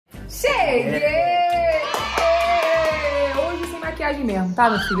Cheguei! Hoje sem maquiagem mesmo, tá,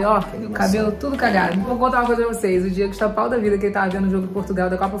 meu filho? Ó, o cabelo tudo cagado. Vou contar uma coisa pra vocês. O dia que está pau da vida que ele tava vendo o jogo de Portugal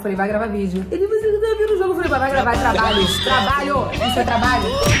da Copa, eu falei, vai gravar vídeo. Ele, você não tá vendo o jogo? Eu falei, vai gravar trabalho. Trabalho! Isso é trabalho?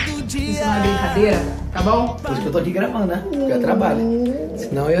 Isso não é brincadeira, tá bom? Por isso que eu tô aqui gravando, né? Porque eu trabalho.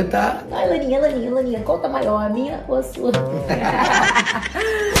 Senão eu ia estar... Ai, Laninha, conta maior, a minha ou a sua?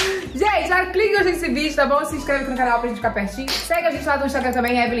 Gente, já clica nesse vídeo, tá bom? Se inscreve aqui no canal pra gente ficar pertinho. Segue a gente lá no Instagram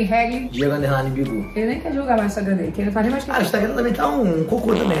também, Evelyn Regly. Diego Underline Bigu. Ele nem quer julgar mais o Instagram dele, que ele não faz nem mais que... Ah, o Instagram também tá um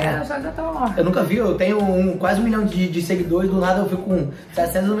cocô também, né? O Instagram tá ó. Eu nunca vi, eu tenho quase 1 milhão de seguidores, do nada eu fico com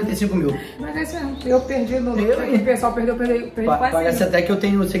 795 mil. Mas é isso mesmo, eu perdi no... O pessoal perdeu quase. Parece até que eu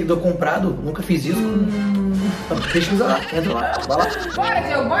tenho seguidor comprado, nunca fiz isso. Pesquisa lá, entra lá, vai lá. Bora,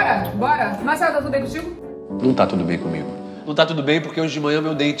 Diego, bora. Marcelo, tá tudo bem contigo? Não tá tudo bem comigo. Não tá tudo bem porque hoje de manhã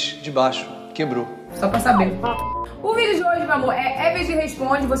meu dente de baixo quebrou. Só pra saber. O vídeo de hoje, meu amor, é Evelyn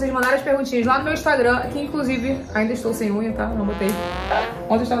Responde. Vocês mandaram as perguntinhas lá no meu Instagram, que inclusive ainda estou sem unha, tá? Não botei.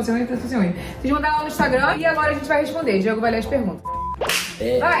 Ontem eu estava sem unha, estou sem unha. Vocês mandaram lá no Instagram e agora a gente vai responder. Diego vai ler as perguntas.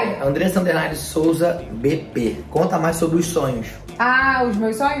 Vai! Andressa Underline Souza BP. Conta mais sobre os sonhos. Ah, os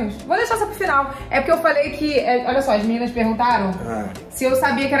meus sonhos? Vou deixar só pro final. É porque eu falei que... olha só, as meninas perguntaram se eu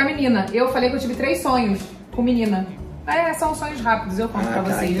sabia que era menina. Eu falei que eu tive 3 sonhos com menina. São sonhos rápidos, eu conto pra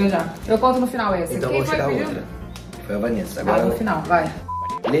vocês já. Eu conto no final essa. Então Quem vou chegar foi outra. Foi a Vanessa. Agora no final, vai.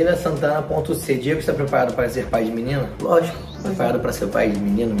 Leila Santana.c. Diego, está preparado para ser pai de menina? Lógico. Preparado para ser pai de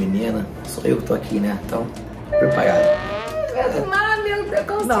menino, menina. Sou eu que tô aqui, né? Então, preparado.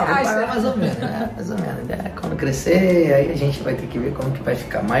 Como não, você acha? Mais ou menos, né? Mais ou menos. Né? Quando crescer, aí a gente vai ter que ver como que vai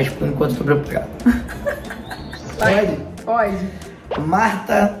ficar. Mas por enquanto estou preparado. Pode.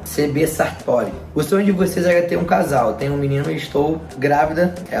 Marta CB Sartori. O sonho de vocês era ter um casal. Tenho um menino e estou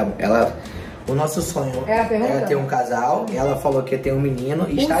grávida. O nosso sonho era ter um casal. E ela falou que ia ter um menino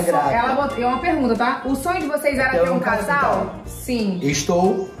e está grávida. Ela botou uma pergunta, tá? O sonho de vocês era ter um casal? Sim.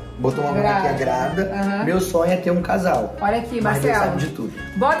 Estou. Botou uma mulher que é grávida. Meu sonho é ter um casal. Olha aqui, Marcelo. Mas Deus sabe de tudo.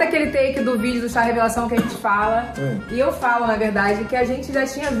 Bota aquele take do vídeo do Chá Revelação que a gente fala. E eu falo, na verdade, que a gente já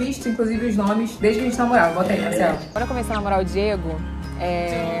tinha visto, inclusive, os nomes desde que a gente namorava. Bota aí, Marcelo. Quando eu comecei a namorar o Diego,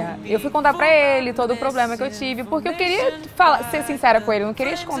 eu fui contar pra ele todo o problema que eu tive, porque eu queria ser sincera com ele, eu não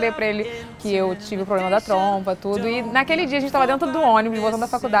queria esconder pra ele que eu tive o problema da trompa, tudo. E naquele dia a gente tava dentro do ônibus, voltando da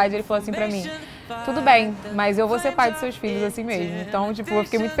faculdade, ele falou assim pra mim: tudo bem, mas eu vou ser pai dos seus filhos assim mesmo. Então, tipo, eu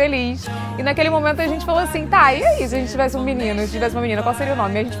fiquei muito feliz. E naquele momento a gente falou assim, tá, e aí se a gente tivesse um menino, se tivesse uma menina, qual seria o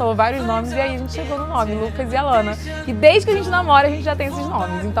nome? E a gente falou vários nomes e aí a gente chegou no nome, Lucas e Alana. E desde que a gente namora, a gente já tem esses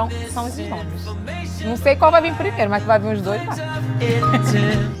nomes. Então, são esses nomes. Não sei qual vai vir primeiro, mas que vai vir os dois, vai.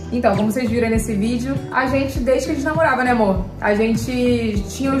 Então, como vocês viram nesse vídeo, a gente, desde que a gente namorava, né, amor? A gente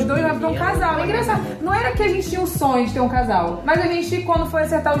tinha os dois nomes pra um casal. É engraçado, não era que a gente tinha o sonho de ter um casal, mas a gente, quando foi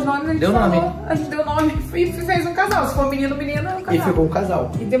acertar os nomes, a gente deu nome e fez um casal. Se for menino, menina, um casal. E ficou um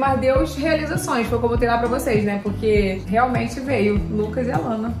casal. E mas Deus realizações, foi como eu botei lá pra vocês, né? Porque realmente veio Lucas e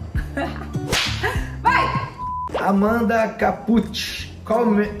Alana. Vai! Amanda Capucci.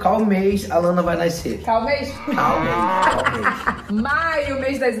 Qual mês a Alana vai nascer? Qual mês? Qual mês? Maio,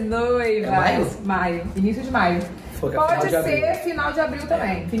 mês das noivas. É maio? Maio, início de maio. Pode ser final de abril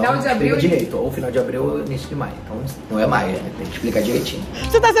também. Final de abril. Direito, ou final de abril ou início de maio. Então não é maio, né? Tem que explicar direitinho.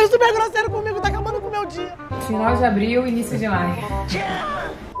 Você tá sendo super grosseiro comigo, tá acabando com o meu dia. Final de abril, início de maio.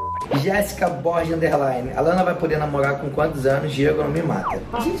 Jéssica Borges Underline. Alana vai poder namorar com quantos anos? Diego não me mata.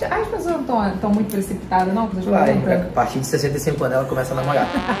 Gente, as pessoas não estão muito precipitadas, não? Vai, a partir de 65 anos ela começa a namorar.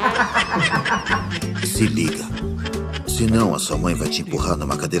 Se liga. Senão a sua mãe vai te empurrar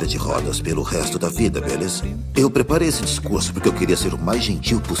numa cadeira de rodas pelo resto da vida, beleza? Eu preparei esse discurso porque eu queria ser o mais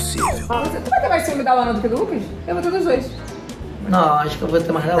gentil possível. Você vai ter mais ciúme da Alana do que do Lucas? Eu vou ter dos dois. Não, acho que eu vou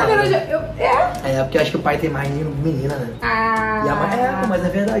ter mais da Alana. Na verdade, porque eu acho que o pai tem mais menina, né? E a mãe mas é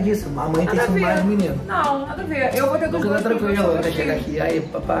verdade isso. A mãe tem mais menino. Não, nada a ver. Eu vou ter dos dois. Tranquilo, vai chegar aqui, aí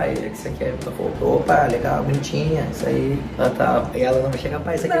papai, o que você quer? Opa, legal, bonitinha, isso aí. Tá. E ela não vai chegar,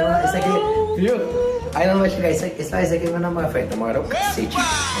 pai, isso aqui, viu? Aí ela não vai chegar, isso aqui é meu namorado. Eu falei, então maior é o cacete.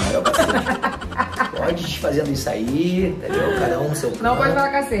 Pode desfazendo isso aí, entendeu? Cada um seu plano. Não pode falar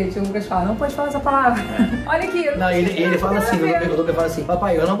cacete, o Lucas fala, não pode falar essa palavra. Olha aqui. Não, ele fala assim, o Lucas fala assim,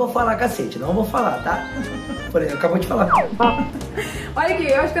 papai, eu não vou falar cacete, não vou falar, tá? Por exemplo, acabou de falar. Olha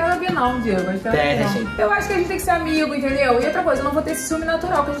aqui, eu acho que não vai não, Diego. Eu acho que a gente tem que ser amigo, entendeu? E outra coisa, eu não vou ter esse ciúme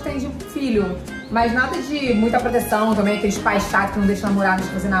natural que a gente tem de filho. Mas nada de muita proteção também, aqueles pais chatos que não deixam namorar, não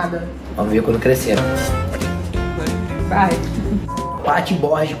deixam fazer nada. Vamos ver quando crescer. Vai. Paty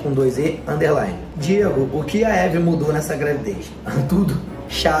Borges com 2E, underline. Diego, o que a Eve mudou nessa gravidez? Tudo.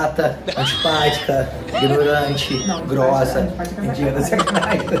 chata, antipática, ignorante, grossa. Mentira,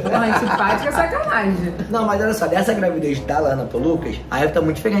 sacanagem. Antipática é sacanagem. Não, mas olha só, dessa gravidez da Alana pro Lucas, a Eva tá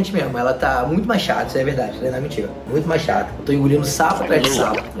muito diferente mesmo. Ela tá muito mais chata, isso é verdade, não é mentira. Muito mais chata. Eu tô engolindo sapo atrás de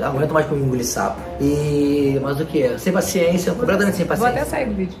sapo. Eu não aguento mais comigo engolir sapo. Mas o que? Sem paciência, completamente sem paciência. Vou até sair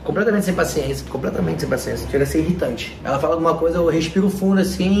do vídeo. Completamente sem paciência, chega a ser irritante. Ela fala alguma coisa, eu respiro fundo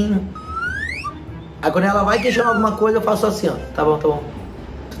assim. Aí quando ela vai questionar alguma coisa, eu faço assim, ó. Tá bom.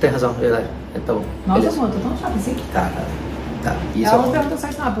 Tu tem razão, verdade. Tá bom. Nossa, amor, tô tão chata assim. Tá. Isso ela não perguntou só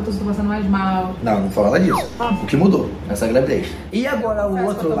isso, não, porque eu tô passando mais mal. Não fala disso. O que mudou nessa gravidez. E agora o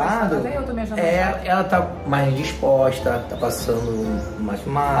outro lado, ela tá mais disposta, tá passando mais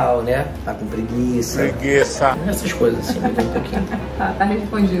mal, né? Tá com preguiça. Essas coisas assim, um pouquinho. Tá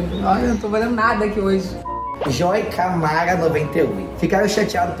respondido. Olha, eu não tô valendo nada aqui hoje. Joy Camara 98. Ficaram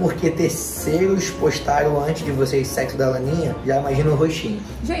chateados porque terceiros postaram antes de vocês sexo da Laninha? Já imagina o rostinho.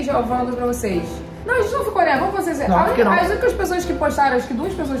 Gente, eu vou falando pra vocês. Não, a gente não ficou, né? Vamos fazer assim. As únicas pessoas que postaram, acho que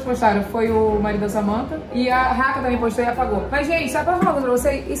 2 pessoas postaram, foi o marido da Samantha e a Raca também postou e apagou. Mas, gente, sabe pra falar uma coisa pra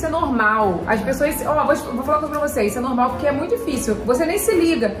vocês? Isso é normal. As pessoas... vou falar uma coisa pra vocês. Isso é normal porque é muito difícil. Você nem se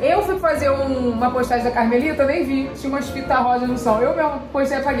liga. Eu fui fazer uma postagem da Carmelita, nem vi. Tinha umas fitas rosas no som. Eu mesmo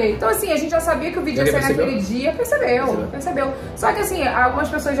postei e apaguei. Então, assim, a gente já sabia que o vídeo ia sair naquele dia. Percebeu. Só que, assim, algumas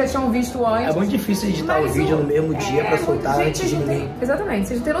pessoas já tinham visto antes. É muito difícil editar o vídeo no mesmo dia pra soltar antes de ninguém. Exatamente.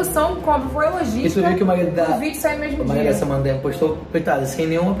 Vocês tem noção como foi a logística. Isso viu que o marido da... O vídeo sai no mesmo dia. O marido dessa Samantha postou, coitada, sem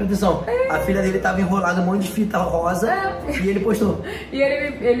nenhuma proteção. A filha dele tava enrolada, um monte de fita rosa e ele postou. E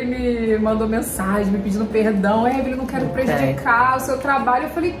ele me mandou mensagem, me pedindo perdão. Evelyn, não quero prejudicar o seu trabalho.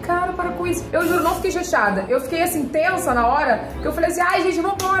 Eu falei, cara, para com isso. Eu juro, não fiquei chateada. Eu fiquei assim, tensa na hora, que eu falei assim, ai, gente,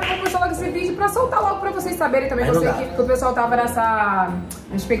 vamos postar logo esse vídeo pra soltar logo pra vocês saberem também. Eu sei que o pessoal tava nessa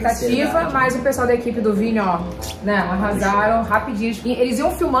expectativa, mas o pessoal da equipe do Vini, ó, né, arrasaram rapidinho. E eles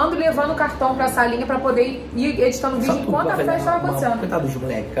iam filmando e levando o cartão pra salinha pra poder ir editando o vídeo enquanto a festa tava acontecendo. Coitado dos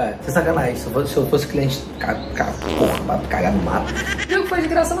moleques, cara. Isso é sacanagem. Se eu fosse cliente, cagar no mato. Não foi de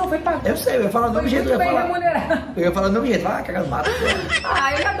graça, não, foi pago. Eu sei, eu ia falar do mesmo jeito. Eu ia falar do mesmo jeito. Cagar no mato.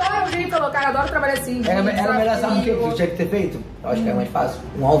 Ele adora o Vini, Colocar, adora trabalhar assim. Era melhor, sabe o que eu tinha que ter feito? Eu acho que era mais fácil.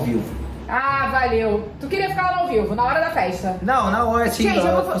 Um ao vivo. Ah, valeu. Tu queria ficar lá ao vivo, na hora da festa? Não, na hora, sim, gente,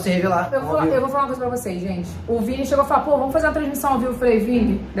 você revelar. Eu vou falar uma coisa pra vocês, gente. O Vini chegou e falou, pô, vamos fazer uma transmissão ao vivo. Eu falei,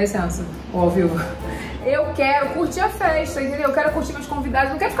 Vini, dá licença, ao vivo. Eu quero curtir a festa, entendeu? Eu quero curtir meus convidados,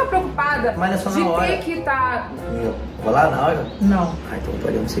 não quero ficar preocupada mas é só na hora. De ter que estar... Vou lá na hora? Não. Ah, então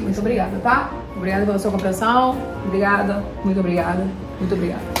podemos seguir. Muito obrigada, tá? Obrigada pela sua compreensão. Obrigada, muito obrigada. Muito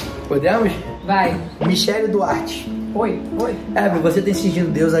obrigada. Podemos? Vai. Michele Duarte. Oi. Evelyn, você tem sentido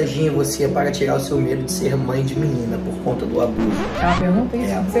Deus agir em você para tirar o seu medo de ser mãe de menina por conta do abuso? É uma pergunta,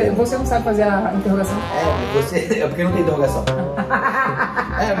 isso? Você não sabe fazer a interrogação? É porque não tem interrogação.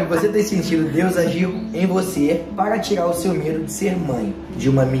 Evelyn, você tem sentido Deus agir em você para tirar o seu medo de ser mãe de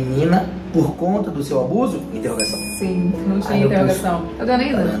uma menina por conta do seu abuso? Interrogação. Sim, não tinha interrogação. Tá dando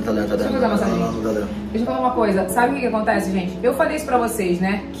ainda? Tá dando. Deixa eu fazer uma massagem. Deixa eu falar uma coisa. Sabe o que acontece, gente? Eu falei isso pra vocês,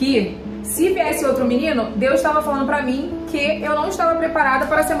 né? Que se viesse outro menino, Deus estava falando pra mim que eu não estava preparada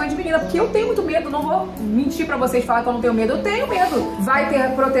para ser mãe de menina, porque eu tenho muito medo, não vou mentir pra vocês, falar que eu não tenho medo, eu tenho medo. Vai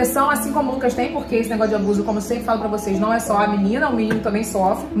ter proteção, assim como o Lucas tem, porque esse negócio de abuso, como eu sempre falo pra vocês, não é só a menina, o menino também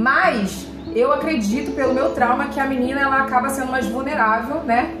sofre, mas eu acredito, pelo meu trauma, que a menina, ela acaba sendo mais vulnerável,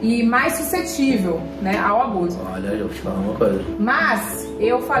 né, e mais suscetível, né, ao abuso. Olha, eu vou te falar uma coisa. Mas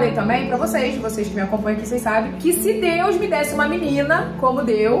eu falei também pra vocês que me acompanham aqui, vocês sabem, que se Deus me desse uma menina, como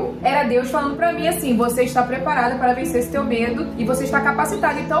deu, era Deus falando pra mim assim, você está preparada para vencer esse teu medo e você está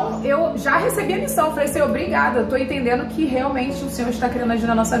capacitada. Então, eu já recebi a missão, falei, Senhor, obrigada, eu tô entendendo que realmente o Senhor está querendo agir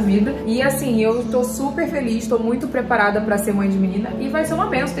na nossa vida. E assim, eu tô super feliz, tô muito preparada pra ser mãe de menina e vai ser uma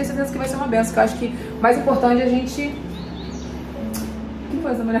benção, tenho certeza que vai ser uma benção, que eu acho que o mais importante é a gente... Que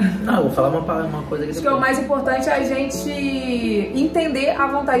coisa, mulher? Não, eu vou falar uma coisa aqui. Acho que o mais importante é a gente entender a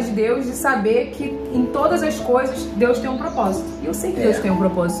vontade de Deus, de saber que em todas as coisas Deus tem um propósito. E eu sei que Deus tem um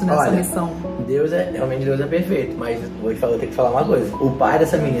propósito nessa missão. Realmente Deus é perfeito, mas vou ter que falar uma coisa. O pai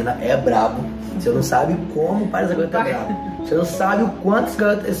dessa menina é brabo. Você não sabe como o pai dessa garota é brabo. Você não sabe o quanto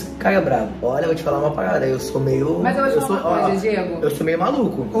esse cara é brabo. Olha, eu vou te falar uma parada, eu sou meio... Mas eu vou te falar uma coisa, Diego. Eu sou meio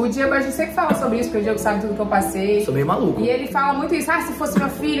maluco. O Diego, a gente sempre fala sobre isso, porque o Diego sabe tudo que eu passei. Eu sou meio maluco. E ele fala muito isso, se fosse meu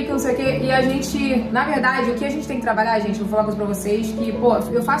filho, que não sei o quê. E a gente, na verdade, o que a gente tem que trabalhar, gente, vou falar uma coisa pra vocês, que, pô,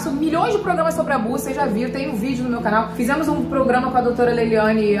 eu faço milhões de programas sobre abuso, vocês já viram, tem um vídeo no meu canal. Fizemos um programa com a doutora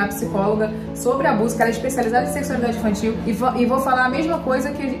Leiliane, a psicóloga, sobre abuso, que ela é especializada em sexualidade infantil. E vou falar a mesma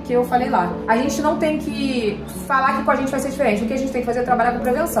coisa que eu falei lá. A gente não tem que falar que com a gente vai ser diferente. O que a gente tem que fazer é trabalhar com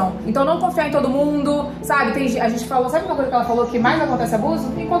prevenção. Então não confiar em todo mundo, sabe? A gente falou, sabe uma coisa que ela falou que mais acontece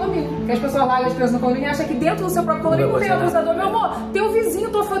abuso? Em condomínio. Que as pessoas largam as crianças no condomínio e acham que dentro do seu próprio condomínio não tem abusador. Meu amor, teu vizinho,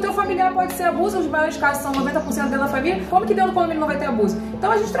 teu familiar pode ser abuso, os maiores casos são 90% dentro da família. Como que dentro do condomínio não vai ter abuso?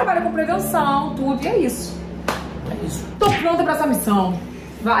 Então a gente trabalha com prevenção, tudo, e é isso. É isso. Tô pronta pra essa missão.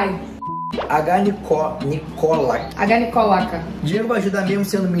 Vai. H. Nicolaca. H. Nicolaca. Diego vai ajudar mesmo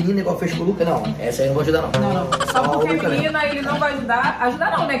sendo menina igual fez com o Lucas? Não, essa aí eu não vou ajudar não. Não. Só porque é menina, ele não vai ajudar.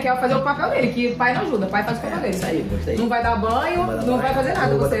 Ajudar não, né? Que é fazer o papel dele, que pai não ajuda, pai faz o papel dele. Isso aí, gostei. Não vai dar banho, não vai fazer nada.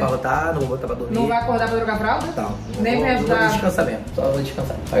 Não vou você. botar pra rotar, não vou botar pra dormir. Não vai acordar pra trocar fralda? Não. Nem vai ajudar. Vou descansar mesmo, só vou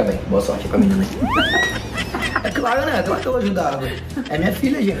descansar. Paga bem, boa sorte com a menina aqui. É claro, né? Claro que eu vou ajudar. É minha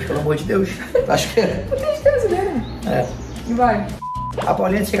filha, gente, pelo amor de Deus. Acho que é. Não tem certeza dele. É. Vai. A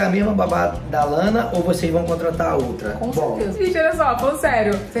Paulinha chega mesmo a babá da Alana ou vocês vão contratar a outra? Com certeza. Gente, olha só, falando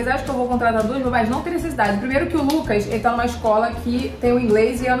sério. Vocês acham que eu vou contratar duas babás? Não tem necessidade. Primeiro que o Lucas, ele tá numa escola que tem o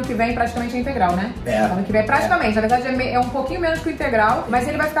inglês e ano que vem praticamente é integral, né? Ano que vem praticamente. Na verdade é um pouquinho menos que o integral, mas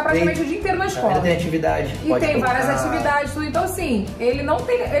ele vai ficar praticamente o dia inteiro na escola. Ele tem atividade. E tem várias atividades, tudo. Então assim, ele não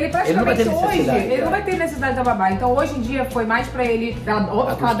tem... Ele praticamente hoje, ele não vai ter necessidade da babá. Então hoje em dia foi mais pra ele,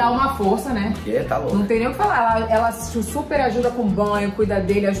 pra dar uma força, né? Porque tá louco. Não tem nem o que falar. Ela super ajuda com banho, cuida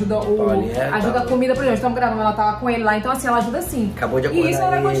dele, ajuda a comida, por exemplo, estamos gravando, ela tava com ele lá, então assim, ela ajuda sim. Acabou de acordar. E isso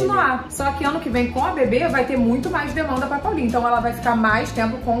ela vai continuar. Só que ano que vem com a bebê vai ter muito mais demanda pra Paulinha. Então ela vai ficar mais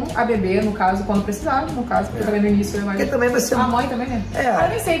tempo com a bebê, no caso, quando precisar, no caso, porque também no início é mais... Porque também vai ser... A mãe também, né? Eu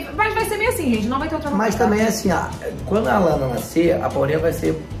nem sei, mas vai ser meio assim, gente, não vai ter outra Mas também é assim, quando a Alana nascer, a Paulinha vai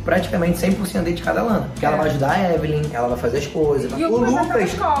ser praticamente 100% dedicada à Alana. Porque ela vai ajudar a Evelyn, ela vai fazer as coisas. E o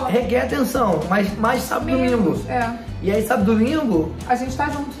Lucas requer atenção, mas mais sábado e domingo. E aí, sábado e domingo... A gente tá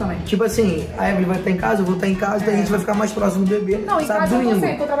junto também. Tipo assim, a Evelyn vai estar em casa, eu vou estar em casa, então a gente vai ficar mais próximo do bebê. Não, em casa eu tô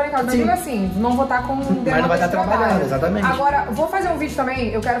sempre, eu trabalho em casa. Mas digo assim, não vou estar com demanda. Mas não vai estar trabalhando, exatamente. Agora, vou fazer um vídeo também,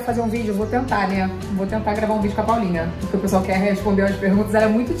 eu quero fazer um vídeo, vou tentar, né? Vou tentar gravar um vídeo com a Paulinha, porque o pessoal quer responder as perguntas, ela é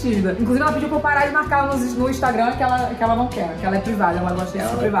muito tímida. Inclusive, ela pediu pra eu parar de marcar ela no Instagram, que ela não quer, que ela é privada, ela gosta de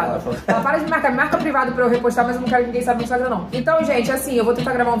ser privada. Ela para de me marca privado pra eu repostar, mas eu não quero que ninguém saiba no Instagram, não. Então, gente, assim, eu vou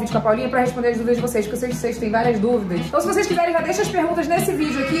tentar gravar um vídeo com a Paulinha pra responder as dúvidas de vocês, porque vocês têm várias dúvidas. Então, se vocês quiserem, já deixa as perguntas nesse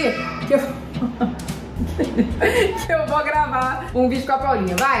vídeo aqui, que eu vou gravar um vídeo com a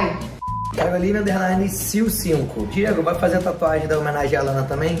Paulinha. Vai! Evelyn underline Sil 5. Diego, vai fazer a tatuagem da homenagem à Alana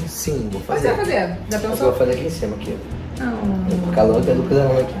também? Sim, vou fazer. Você vai fazer? Já pensou? Eu vou fazer aqui em cima, aqui. O calor que é Lucas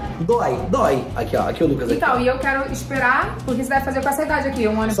Alana aqui. Dói. Aqui, ó. Aqui o Lucas aqui. Então, e eu quero esperar, porque você vai fazer com essa idade aqui,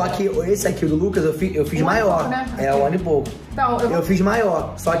 um ano e pouco. Só que esse aqui do Lucas eu fiz maior. Pouco, né? É, um ano e pouco. Então, eu fiz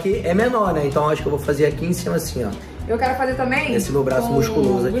maior, só que é menor, né? Então acho que eu vou fazer aqui em cima assim, ó. Eu quero fazer também esse meu braço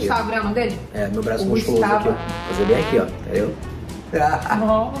musculoso aqui. Gustavo, é o nome dele? É, meu braço musculoso aqui, ó. Fazer bem aqui, ó. Entendeu?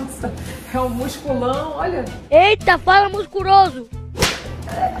 Nossa, é um musculão, olha. Eita, fala musculoso.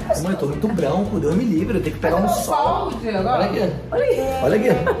 Mãe, eu tô muito branco, Deus me livre, eu tenho que pegar um sol. Olha aqui. Olha aqui.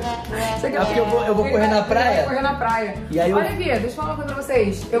 É porque eu vou correr na praia. Eu vou correr na praia. E aí olha aqui, deixa eu falar uma coisa pra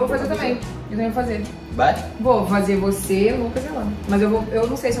vocês. Eu vou fazer também. Eu também vou fazer. Vai? Vou fazer você, Lucas e Alana. Mas eu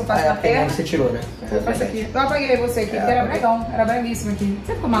não sei se eu faço na perna. Você tirou, né? Eu faço aqui. Eu apaguei você aqui, porque era bregão. Era breguíssimo aqui.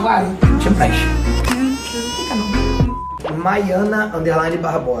 Você ficou magoado? Demais. Fica não. Maiana underline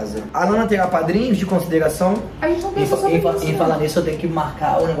Barbosa. A Alana terá padrinhos de consideração? A gente não pensou sobre isso. Em falar nisso, eu tenho que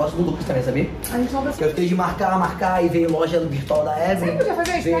marcar o negócio do Lucas também, sabia? A gente não pensou. Eu fiquei de marcar, e veio loja virtual da Evelyn. Você podia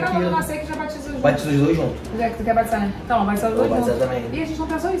fazer isso, espera quando nascer que já batiza os dois. Batiza os dois juntos. Já que tu quer batizar, né? Então, batizar os dois juntos. Também. E a gente não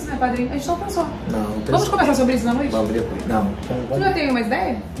pensou isso, né, padrinho? A gente não pensou. Não pensou. Vamos conversar sobre isso na noite? Vamos depois. Não. Tu já tem uma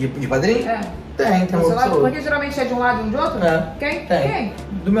ideia? De padrinho? É. Tem uma pessoa. Porque geralmente é de um lado e um de outro? É. Quem? Tem. Quem?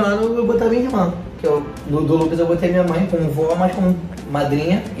 Do meu lado eu botei minha irmã. Que do Lucas eu botei minha mãe como vó, mas como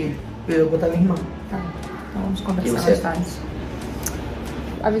madrinha, e eu botei minha irmã. Tá. Então vamos conversar mais tarde.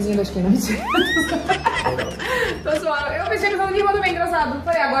 A vizinha da esquina, mentira. Tô zoando. Eu pensei que minha irmã também, engraçado.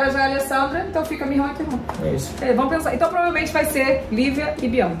 Falei, agora já é a Alessandra, então fica minha irmã e tua irmã. É isso. Vamos pensar. Então provavelmente vai ser Lívia e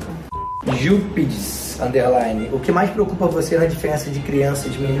Bianca. Gilpides, underline. O que mais preocupa você na diferença de criança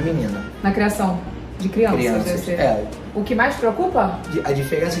de menino e menina? Na criação de crianças, deve ser. É. O que mais preocupa? A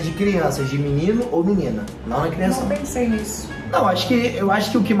diferença de crianças, de menino ou menina, não na criação. Não pensei nisso. Não, eu acho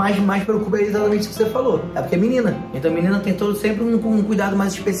que o que mais preocupa é exatamente o que você falou. É porque é menina. Então a menina tem sempre um cuidado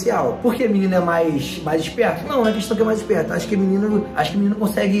mais especial. Por que a menina é mais esperta? Não é questão que é mais esperta. Acho que menino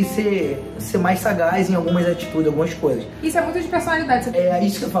consegue ser mais sagaz em algumas atitudes, algumas coisas. Isso é muito de personalidade. É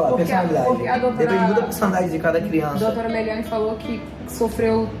isso que eu ia falar, personalidade. Depende muito da personalidade de cada criança. A doutora Meliane falou que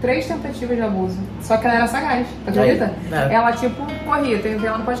sofreu 3 tentativas de abuso. Só que ela era sagaz, acredita? Ela, tipo, corria, tem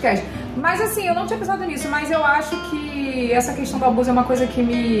lá no podcast. Mas assim, eu não tinha pensado nisso, mas eu acho que que essa questão do abuso é uma coisa que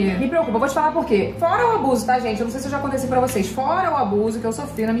me preocupa. Eu vou te falar por quê. Fora o abuso, tá, gente? Eu não sei se eu já contei pra vocês. Fora o abuso que eu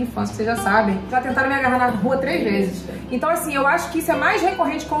sofri na minha infância, vocês já sabem. Já tentaram me agarrar na rua 3 vezes. Então, assim, eu acho que isso é mais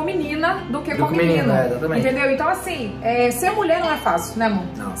recorrente com menina do que com menino. Entendeu? Então, assim, ser mulher não é fácil, né, amor?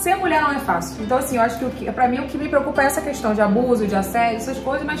 Não. Ser mulher não é fácil. Então, assim, eu acho que pra mim o que me preocupa é essa questão de abuso, de assédio, essas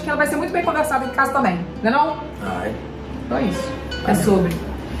coisas, mas que ela vai ser muito bem conversada em casa também. Não é não? Ai. Então é isso. É sobre.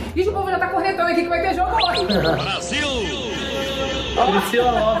 E o povo já tá cornetando aqui que vai ter jogo hoje. Brasil!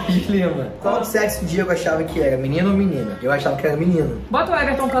 Priscila Lopes de Lima. Qual sexo dia eu achava que era? Menino ou menina? Eu achava que era menino. Bota o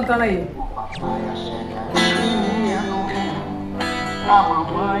Everton cantando aí. A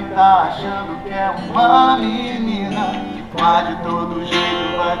mamãe tá achando que é uma menina, mas de todo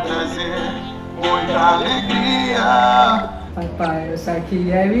jeito vai trazer muita alegria. Papai, eu achava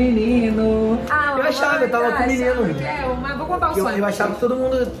que é menino. Eu achava, eu tava com menino. Mas vou contar o sonho. Eu achava que todo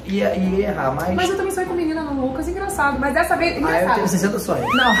mundo ia errar, mas eu também sonhei com menina no Lucas, engraçado. Mas dessa vez, engraçado. eu tenho 60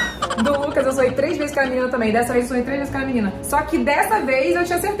 sonhos. Não, do Lucas eu sonhei 3 vezes que era menina também. Dessa vez eu sonhei 3 vezes que era menina. Só que dessa vez eu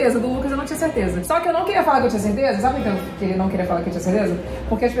tinha certeza, do Lucas eu não tinha certeza. Só que eu não queria falar que eu tinha certeza. Sabe por que ele não queria falar que eu tinha certeza?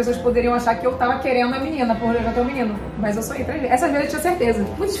 Porque as pessoas poderiam achar que eu tava querendo a menina, por eu já ter um menino. Mas eu sonhei 3 vezes. Essas vezes eu tinha certeza.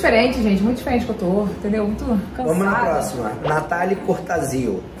 Muito diferente, gente, muito diferente que eu tô, entendeu? Muito cansada. Vamos na próxima. Natália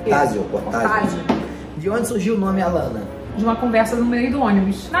Cortazio. De onde surgiu o nome Alana? De uma conversa no meio do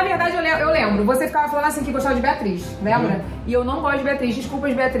ônibus. Na verdade, eu lembro. Você ficava falando assim que gostava de Beatriz, lembra? E eu não gosto de Beatriz. Desculpa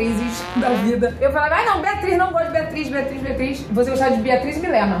as Beatrizes da vida. Eu falava, não, Beatriz, não gosto de Beatriz. Você gostava de Beatriz e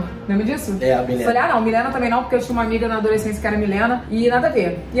Milena. Lembra disso? É, a Milena. Falei, não, Milena também não, porque eu tinha uma amiga na adolescência que era Milena. E nada a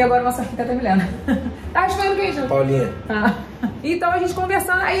ver. E agora nossa arquiteta é Milena. Acho que foi o que, gente? Paulinha. Então a gente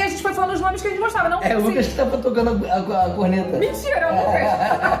conversando, aí a gente foi falando os nomes que a gente gostava. Não, o Lucas que tava tocando a corneta. Mentira, é o Lucas.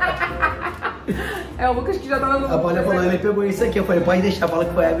 É o Lucas que já tava no... A Paulinha falou, ele pegou isso aqui. Eu falei, pode deixar, fala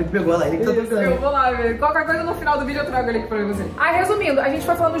que foi a Evelyn que pegou lá. Ele que tá tocando. Eu vou lá ver. Qualquer coisa no final do vídeo eu trago ele aqui pra você. Aí, resumindo, a gente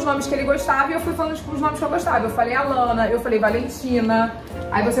foi falando os nomes que ele gostava e eu fui falando os nomes que eu gostava. Eu falei Alana, eu falei Valentina.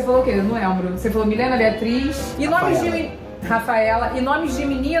 Aí você falou o quê? Eu não lembro. Você falou Milena, Beatriz. E nomes de... Rafaela. E nomes de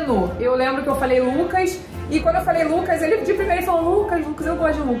menino, eu lembro que eu falei Lucas. E quando eu falei Lucas, ele de primeiro falou Lucas, eu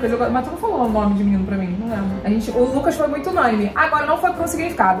gosto de Lucas. Mas tu não falou o nome de menino pra mim, não lembro. O Lucas foi muito unânime. Agora, não foi por um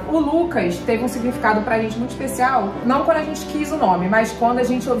significado. O Lucas teve um significado pra gente muito especial, não quando a gente quis o nome, mas quando a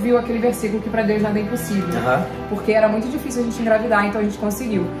gente ouviu aquele versículo que pra Deus nada é impossível. Porque era muito difícil a gente engravidar, então a gente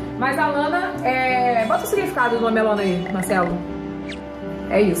conseguiu. Mas a Alana, bota o significado do nome Alana aí, Marcelo.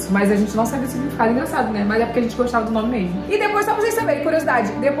 É isso, mas a gente não sabia o significado, engraçado, né? Mas é porque a gente gostava do nome mesmo. E depois, só pra vocês saberem, curiosidade,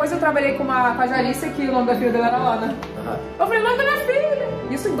 depois eu trabalhei com a Jarissa, que o nome da filha dela era Alana. Eu falei, o nome da minha filha!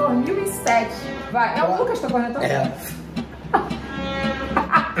 Isso em 2007. Vai, é o Lucas que tá correndo?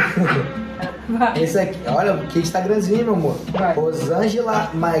 Esse aqui, olha, que Instagramzinho, meu amor. Rosângela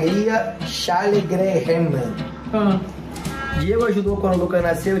Maria Chalegrehem. Diego ajudou quando o Lucas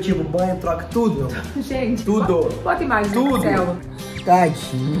nasceu, tipo, banho, troca, tudo. Gente, tudo. Bota imagem, tudo. Marcelo.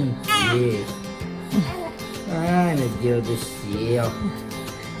 Tadinho. Ai, meu Deus do céu.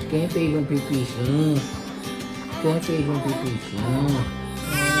 Quem fez um pipizinho? Quem fez um pipizinho?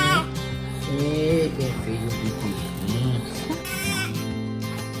 Quem fez um pipizinho?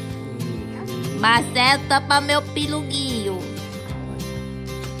 Marcelo, topa meu piluguinho.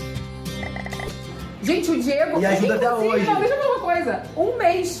 Gente, o Diego... E ajuda até hoje. Não, deixa eu falar uma coisa. Um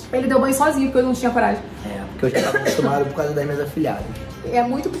mês ele deu banho sozinho, porque eu não tinha coragem. Porque eu já tava acostumado por causa das minhas afilhadas. É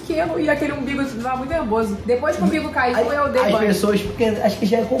muito pequeno e aquele umbigo tava muito nervoso. Depois que o umbigo caiu, eu dei banho. As pessoas, porque acho que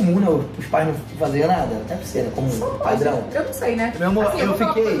já é comum, né? Os pais não faziam nada. Deve ser, né? Comum, padrão. Eu não sei, né? Meu amor, assim, eu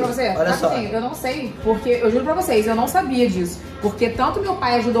fiquei... Pra você, olha só. Eu não sei, porque eu juro pra vocês, eu não sabia disso. Porque tanto meu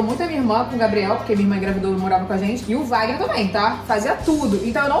pai ajudou muito a minha irmã com o Gabriel, porque minha irmã engravidou e morava com a gente, e o Wagner também, tá? Fazia tudo.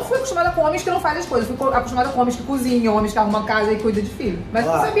 Então eu não fui acostumada com homens que não fazem as coisas. Eu fui acostumada com homens que cozinham, homens que arrumam casa e cuidam de filho. Mas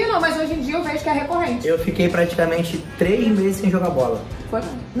eu não sabia não, mas hoje em dia eu vejo que é recorrente. Eu fiquei praticamente 3 meses sem jogar bola. Foi?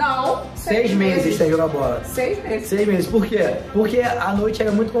 Não. 6 meses sem jogar bola. 6 meses. 6 meses. Por quê? Porque a noite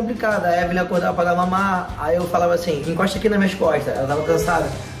era muito complicada. A Evelyn acordava pra dar mamar. Aí eu falava assim, encosta aqui nas minhas costas. Ela tava cansada.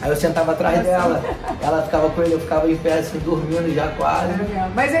 Aí eu sentava atrás dela. Ela ficava com ele, eu ficava em pé assim, dormindo já quase.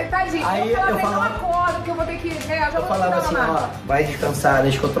 Mas tadinho, aí eu falava, não acorda, que eu vou ter que... eu falava assim, ó, vai descansar,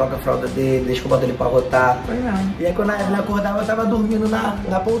 deixa que eu troco a fralda dele, deixa que eu boto ele pra rotar. Foi não. E aí quando a Evelyn acordava, eu tava dormindo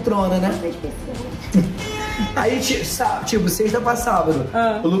na poltrona, né? Aí, tipo, sexta pra sábado,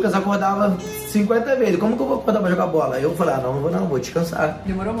 o Lucas acordava 50 vezes. Como que eu vou acordar pra jogar bola? Aí eu falei, não, vou descansar.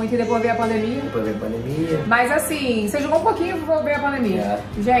 Demorou muito e depois veio a pandemia. Mas assim, você jogou um pouquinho e veio a pandemia.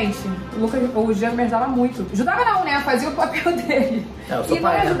 Gente, o Jean me ajudava muito. Ajudava não, né? Fazia o papel dele. E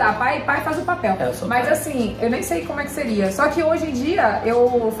não ia ajudar, pai faz o papel. Mas assim, eu nem sei como é que seria. Só que hoje em dia,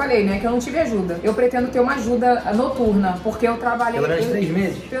 eu falei, né, que eu não tive ajuda. Eu pretendo ter uma ajuda noturna, porque eu trabalhei... Pelo menos 3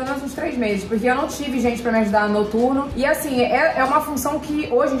 meses? Pelo menos uns 3 meses, porque eu não tive gente pra me ajudar noturno. E assim, é uma função que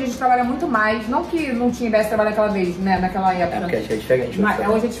hoje em dia a gente trabalha muito mais. Não que não tinha ideia de trabalhar aquela vez, né, naquela época. Porque é diferente. Mas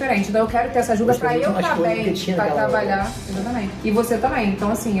hoje é diferente. Então eu quero ter essa ajuda pra eu também, pra trabalhar. Exatamente. E você também.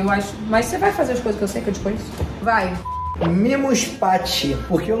 Então assim, eu acho... Mas você vai fazer as coisas que eu sei que eu te conheço? Vai. Mimos Pati,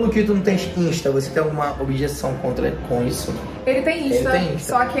 por que o Luquito não tem Insta? Você tem alguma objeção com isso? Ele tem Insta,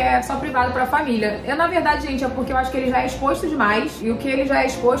 só que é só privado pra família. Na verdade, gente, é porque eu acho que ele já é exposto demais. E o que ele já é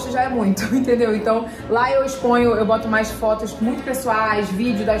exposto já é muito, entendeu? Então, lá eu exponho, eu boto mais fotos muito pessoais,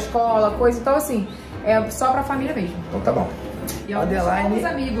 vídeo da escola, coisa. Então, assim, é só pra família mesmo. Então tá bom. E underline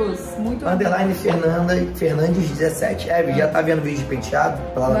amigos, muito underline Fernandes 17. Evelyn, já tá vendo vídeo de penteado?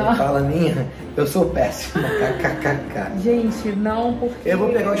 Fala minha, eu sou péssima. KKKK. Gente, não, porque... Eu vou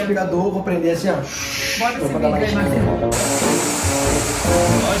pegar o aspirador, vou prender assim, ó. Bota esse vídeo aí, Marcelo.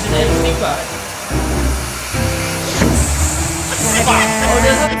 Hoje nele tem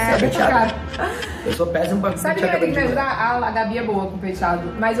Eu sou péssimo pra penteado. Sabe quem vai ter que me ajudar? A Gabi é boa com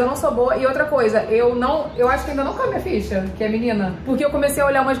penteado. Mas eu não sou boa. E outra coisa, eu acho que ainda não caiu minha ficha, que é menina. Porque eu comecei a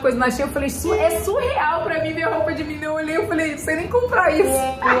olhar umas coisas na Shein, eu falei, é surreal pra mim ver roupa de menina. Eu olhei e falei, não sei nem comprar isso.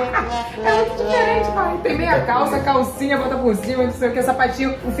 É muito diferente, pai. Tem meia calça, calcinha, bota por cima, não sei o que,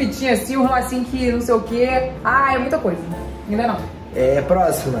 sapatinho, um fitinho assim, um lacinho que não sei o que. É muita coisa. Ainda não.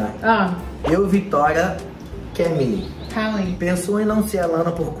 Próxima. Eu, Vitória, Kemily. Pensou em não ser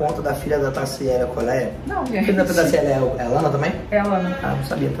Alana por conta da filha da Taciele, Alcolea? Não, gente. A filha da Taciele é Alana também? É Alana. Não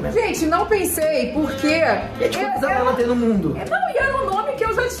sabia também. Gente, não pensei, porque... Quantos Alana tem no mundo? Não, e era um nome que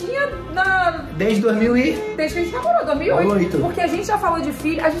eu já tinha Desde 2000 Desde que a gente namorou, 2008. Porque a gente já falou de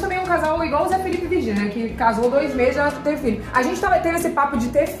filho, a gente também é um casal igual o Zé Felipe e Virgínia, que casou 2 meses e já teve filho. A gente teve esse papo de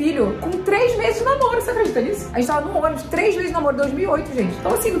ter filho com 3 meses de namoro, você acredita nisso? A gente tava no ônibus, 3 meses de namoro, 2008, gente.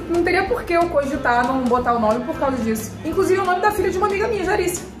 Então assim, não teria por que eu cogitar não botar o nome por causa disso. Inclusive o nome da filha de uma amiga minha,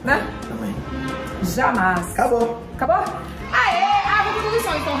 Jarice, né? Também. Jamais. Acabou? Vou contar os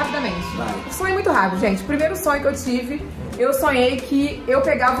sonhos então, rapidamente. Sonho muito rápido, gente. Primeiro sonho que eu tive, eu sonhei que eu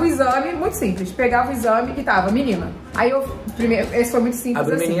pegava o exame, muito simples, pegava o exame e tava, menina. Aí esse foi muito simples.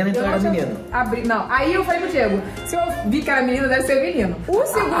 Abriu menina, então era menino. Aí eu falei pro Diego, se eu vi que era menina, deve ser menino. O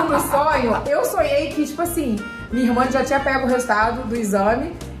segundo sonho, eu sonhei que, tipo assim, minha irmã já tinha pego o resultado do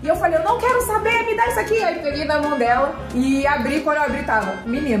exame. E eu falei, eu não quero saber, me dá isso aqui. Aí peguei na mão dela e abri, quando eu abri tava,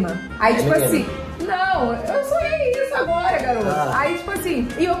 menina. Aí tipo assim, não, eu sonhei isso agora, garota. Aí tipo assim,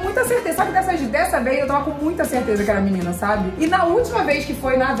 e eu muita certeza, sabe dessa vez eu tava com muita certeza que era menina, sabe? E na última vez que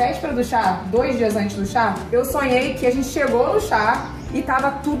foi na véspera do chá, 2 dias antes do chá, eu sonhei que a gente chegou no chá e tava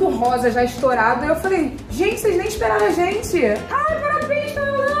tudo rosa, já estourado. E eu falei, gente, vocês nem esperaram a gente. Ai, parabéns,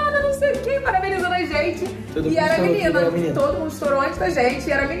 Alana, não sei o que, parabenizando a gente. E era menina. Todo mundo estourou antes da gente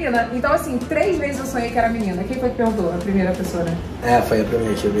e era menina. Então, assim, 3 vezes eu sonhei que era menina. Quem foi que perguntou? A primeira pessoa, né? Foi a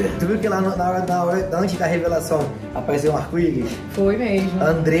primeira, deixa eu ver. Tu viu que lá na hora antes da revelação apareceu um arco-íris? Foi mesmo.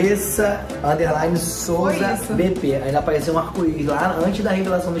 Andressa, _ Souza, BP. Ainda apareceu um arco-íris lá antes da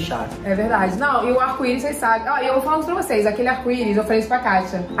revelação do chá. É verdade. Não, e o arco-íris, vocês sabem. Eu vou falar pra vocês, aquele arco-íris, eu falei isso pra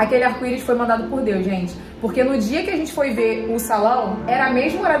Kátia. Aquele arco-íris foi mandado por Deus, gente. Porque no dia que a gente foi ver o salão, era a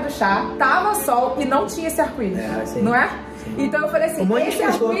mesma hora do chá, tava sol e não tinha esse arco-íris. Não é? Sim. Então eu falei assim, esse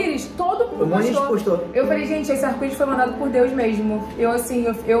arco-íris, todo mundo postou. Eu falei, gente, esse arco-íris foi mandado por Deus mesmo. Eu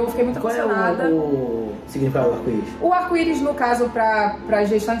fiquei muito emocionada. Qual é o significado do arco-íris? O arco-íris, no caso, pra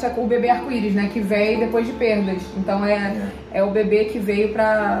gestante, é o bebê arco-íris, né? Que veio depois de perdas. Então é o bebê que veio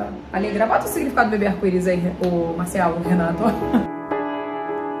pra alegrar. Bota o significado do bebê arco-íris aí, o Marcelo, o Renato.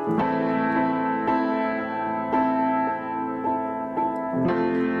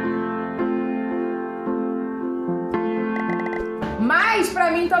 Mas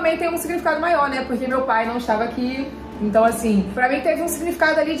pra mim também tem um significado maior, né? Porque meu pai não estava aqui. Então, assim, pra mim teve um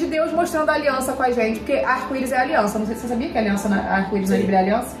significado ali de Deus mostrando a aliança com a gente, porque arco-íris é aliança. Não sei se você sabia que arco-íris na Bíblia é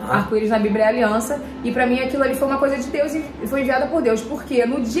aliança. Arco-íris na Bíblia é aliança. E pra mim aquilo ali foi uma coisa de Deus e foi enviada por Deus. Porque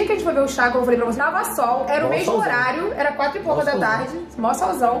no dia que a gente foi ver o chá, como eu falei pra você, tava sol, era o mesmo horário, era 4 e pouca da tarde, mó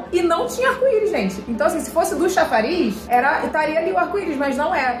solzão, e não tinha arco-íris, gente. Então, assim, se fosse do chafariz, estaria ali o arco-íris, mas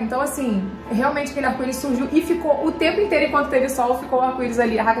não é. Então, assim, realmente aquele arco-íris surgiu e ficou o tempo inteiro, enquanto teve sol, ficou o arco-íris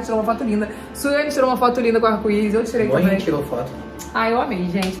ali. A Raca tirou uma foto linda. Suane tirou uma foto linda com o arco-íris, eu tirei. A gente tirou foto. Eu amei,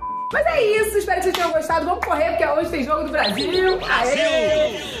 gente. Mas é isso, espero que vocês tenham gostado. Vamos correr, porque hoje tem jogo do Brasil.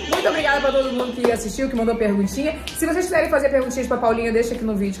 Aê! Muito obrigada pra todo mundo que assistiu, que mandou perguntinha. Se vocês quiserem fazer perguntinhas pra Paulinha, deixa aqui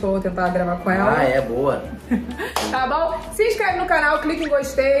no vídeo que eu vou tentar gravar com ela. Ah, é boa. Tá bom? Se inscreve no canal, clica em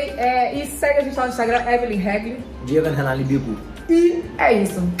gostei e segue a gente lá no Instagram, Evelyn Regly. Diego Renali Bigu. E é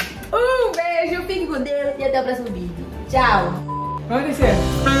isso. Um beijo, fique com Deus e até o próximo vídeo. Tchau. Vamos descer.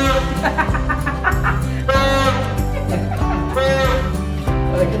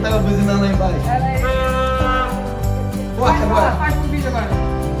 Olha quem tava buzinando lá embaixo. Ela é... Forte agora. Faz um vídeo agora.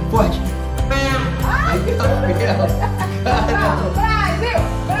 Forte. Ai, que Brasil,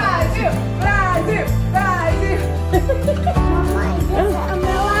 Brasil, Brasil, Brasil. Mamãe, esse é o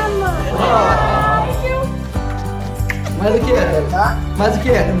meu amor. Mais o que? Mais o que?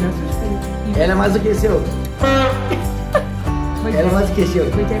 Ela é mais o que, seu? Ela é mais o que, seu?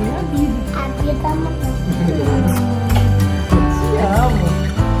 Porque é minha vida. A vida é uma... Te amo.